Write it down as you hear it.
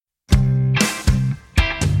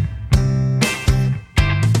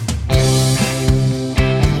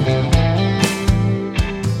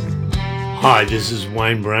Hi, this is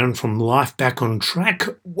Wayne Brown from Life Back on Track.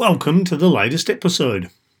 Welcome to the latest episode.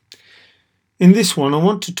 In this one, I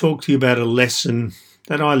want to talk to you about a lesson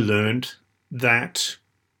that I learned that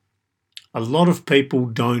a lot of people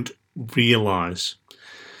don't realise.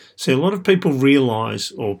 See, a lot of people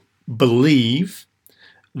realise or believe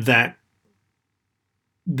that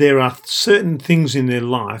there are certain things in their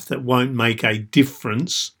life that won't make a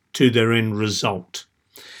difference to their end result.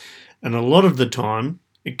 And a lot of the time,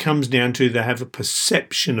 it comes down to they have a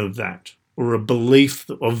perception of that or a belief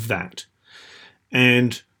of that.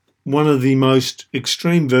 And one of the most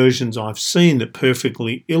extreme versions I've seen that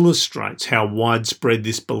perfectly illustrates how widespread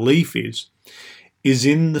this belief is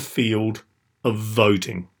in the field of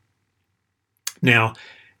voting. Now,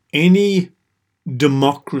 any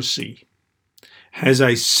democracy has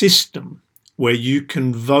a system where you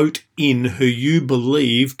can vote in who you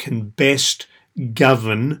believe can best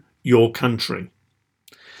govern your country.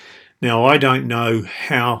 Now, I don't know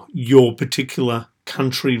how your particular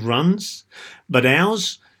country runs, but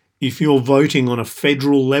ours, if you're voting on a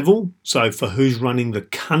federal level, so for who's running the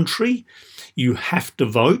country, you have to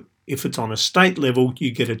vote. If it's on a state level, you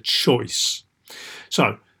get a choice.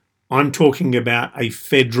 So I'm talking about a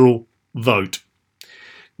federal vote.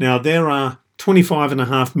 Now, there are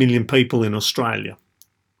 25.5 million people in Australia.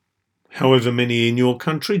 However many in your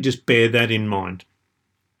country, just bear that in mind.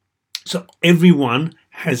 So everyone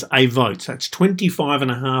has a vote. So that's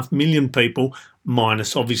 25.5 million people,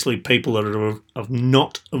 minus obviously people that are of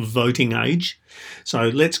not of voting age. So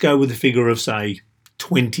let's go with a figure of, say,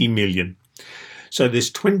 20 million. So there's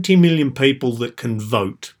 20 million people that can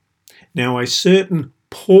vote. Now, a certain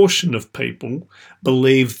portion of people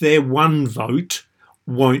believe their one vote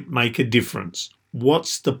won't make a difference.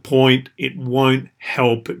 What's the point? It won't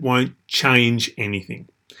help. It won't change anything.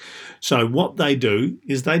 So what they do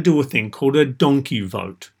is they do a thing called a donkey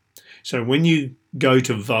vote. So when you go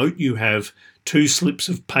to vote, you have 2 slips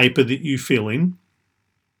of paper that you fill in,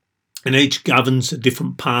 and each governs a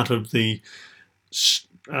different part of the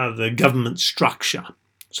government structure.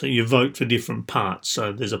 So you vote for different parts.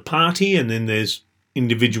 So there's a party and then there's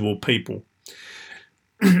individual people.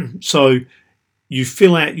 So you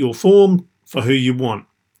fill out your form for who you want.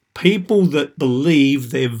 People that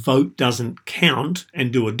believe their vote doesn't count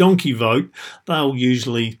and do a donkey vote, they'll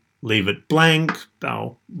usually leave it blank,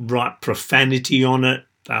 they'll write profanity on it,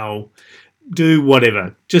 they'll do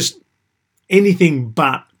whatever, just anything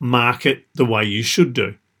but mark it the way you should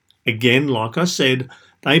do. Again, like I said,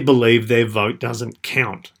 they believe their vote doesn't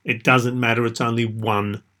count. It doesn't matter, it's only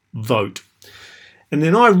one vote. And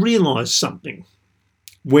then I realised something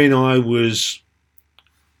when I was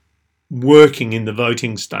working in the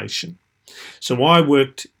voting station. So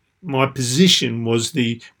my position was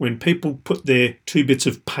when people put their 2 bits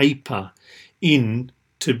of paper in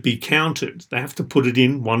to be counted, they have to put it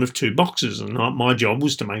in one of 2 boxes, and my job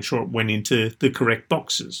was to make sure it went into the correct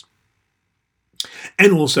boxes.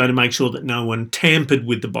 And also to make sure that no one tampered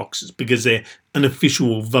with the boxes, because they're an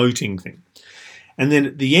official voting thing. And then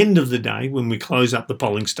at the end of the day, when we close up the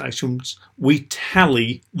polling stations, we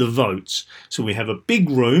tally the votes. So we have a big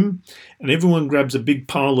room and everyone grabs a big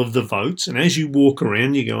pile of the votes. And as you walk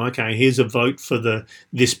around, you go, okay, here's a vote for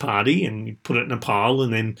this party, and you put it in a pile,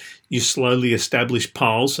 and then you slowly establish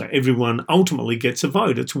piles so everyone ultimately gets a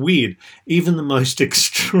vote. It's weird. Even the most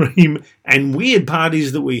extreme and weird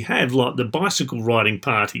parties that we have, like the bicycle riding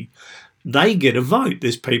party, they get a vote.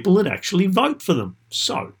 There's people that actually vote for them.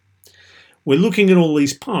 So we're looking at all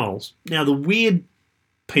these piles. Now, the weird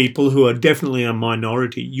people, who are definitely a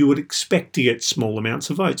minority, you would expect to get small amounts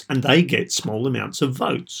of votes, and they get small amounts of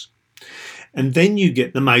votes. And then you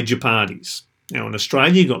get the major parties. Now, in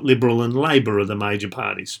Australia, you've got Liberal and Labor are the major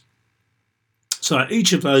parties. So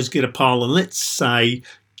each of those get a pile, and let's say,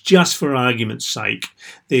 just for argument's sake,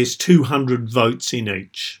 there's 200 votes in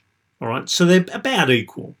each. All right, so they're about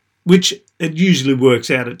equal, which it usually works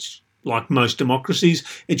out. It's like most democracies,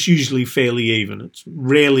 it's usually fairly even. It's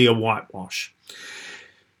rarely a whitewash.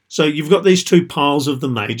 So you've got these 2 piles of the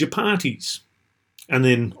major parties. And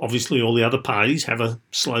then obviously all the other parties have a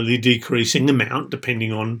slowly decreasing amount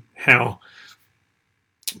depending on how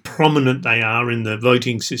prominent they are in the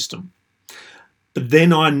voting system. But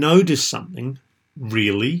then I noticed something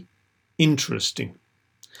really interesting.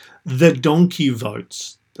 The donkey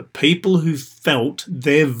votes, the people who felt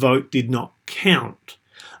their vote did not count,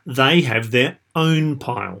 they have their own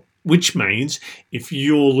pile, which means if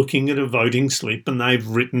you're looking at a voting slip and they've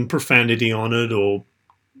written profanity on it or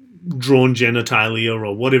drawn genitalia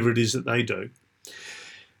or whatever it is that they do,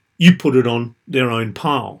 you put it on their own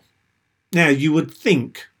pile. Now, you would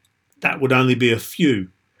think that would only be a few.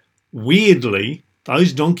 Weirdly,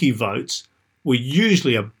 those donkey votes were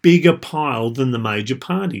usually a bigger pile than the major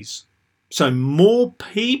parties. So more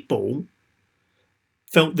people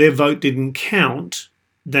felt their vote didn't count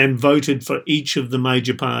than voted for each of the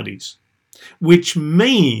major parties, which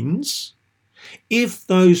means if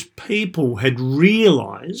those people had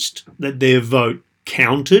realised that their vote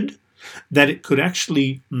counted, that it could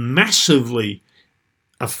actually massively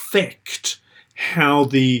affect how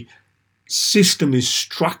the system is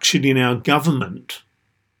structured in our government,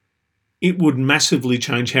 it would massively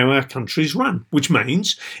change how our country's run, which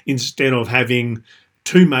means instead of having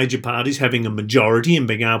two major parties having a majority and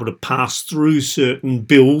being able to pass through certain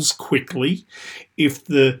bills quickly, if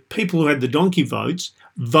the people who had the donkey votes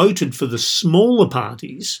voted for the smaller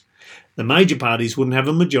parties, the major parties wouldn't have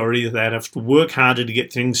a majority. They'd have to work harder to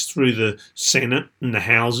get things through the Senate and the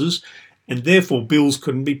Houses, and therefore bills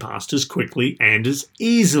couldn't be passed as quickly and as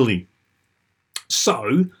easily.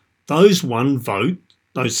 So those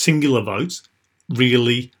singular votes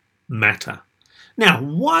really matter. Now,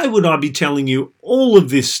 why would I be telling you all of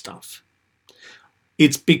this stuff?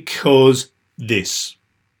 It's because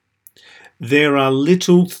there are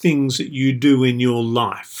little things that you do in your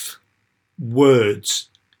life, words,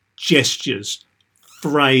 gestures,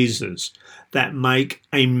 phrases that make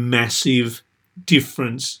a massive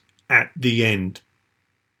difference at the end.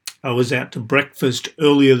 I was out to breakfast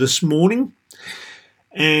earlier this morning,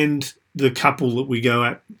 and the couple that we go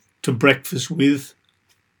out to breakfast with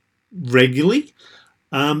regularly,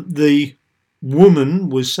 the woman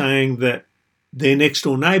was saying that their next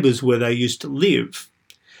door neighbours where they used to live,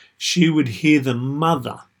 she would hear the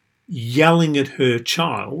mother yelling at her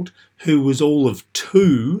child, who was all of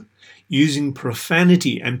 2, using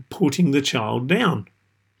profanity and putting the child down.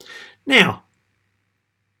 Now,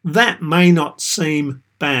 that may not seem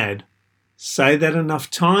bad. Say that enough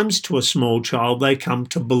times to a small child, they come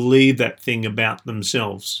to believe that thing about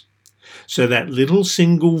themselves. So that little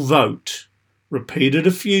single vote, repeated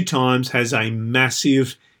a few times, has a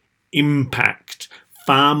massive impact,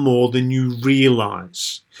 far more than you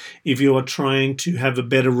realise. If you are trying to have a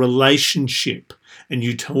better relationship and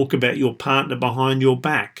you talk about your partner behind their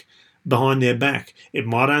back, it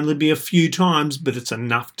might only be a few times, but it's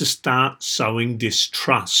enough to start sowing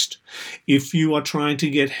distrust. If you are trying to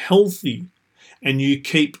get healthy and you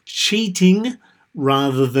keep cheating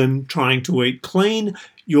rather than trying to eat clean,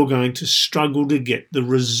 you're going to struggle to get the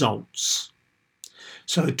results.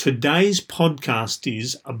 So today's podcast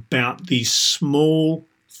is about these small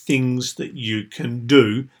things that you can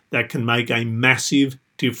do that can make a massive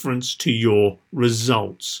difference to your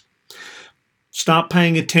results. Start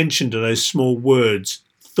paying attention to those small words,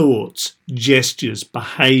 thoughts, gestures,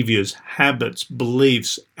 behaviours, habits,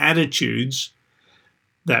 beliefs, attitudes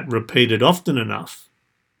that, repeated often enough,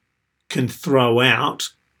 can throw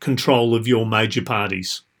out control of your major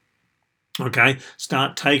parties. Okay,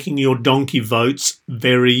 start taking your donkey votes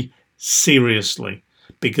very seriously,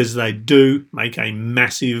 because they do make a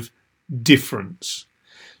massive difference.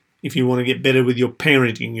 If you want to get better with your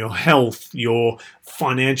parenting, your health, your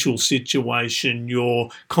financial situation, your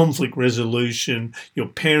conflict resolution, your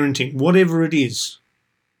parenting, whatever it is,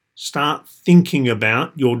 start thinking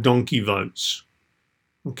about your donkey votes.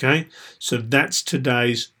 Okay, so that's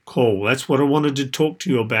today's call. That's what I wanted to talk to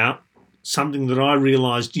you about, something that I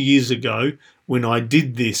realised years ago when I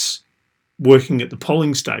did this working at the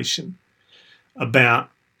polling station,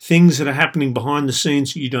 about things that are happening behind the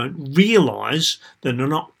scenes that you don't realise, that are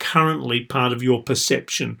not currently part of your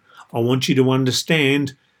perception. I want you to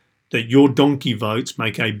understand that your donkey votes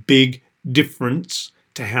make a big difference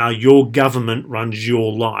to how your government runs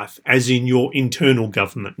your life, as in your internal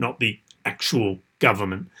government, not the actual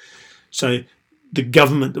government. So the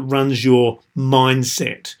government that runs your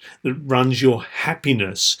mindset, that runs your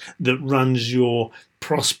happiness, that runs your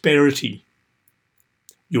prosperity.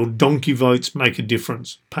 Your donkey votes make a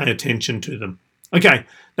difference. Pay attention to them. Okay,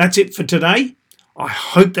 that's it for today. I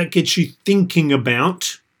hope that gets you thinking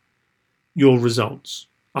about your results.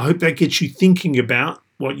 I hope that gets you thinking about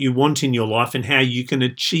what you want in your life and how you can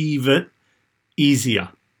achieve it easier.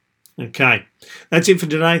 Okay, that's it for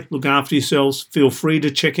today. Look after yourselves. Feel free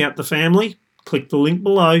to check out the family. Click the link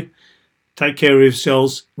below. Take care of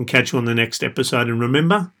yourselves and catch you on the next episode. And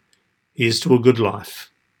remember, here's to a good life.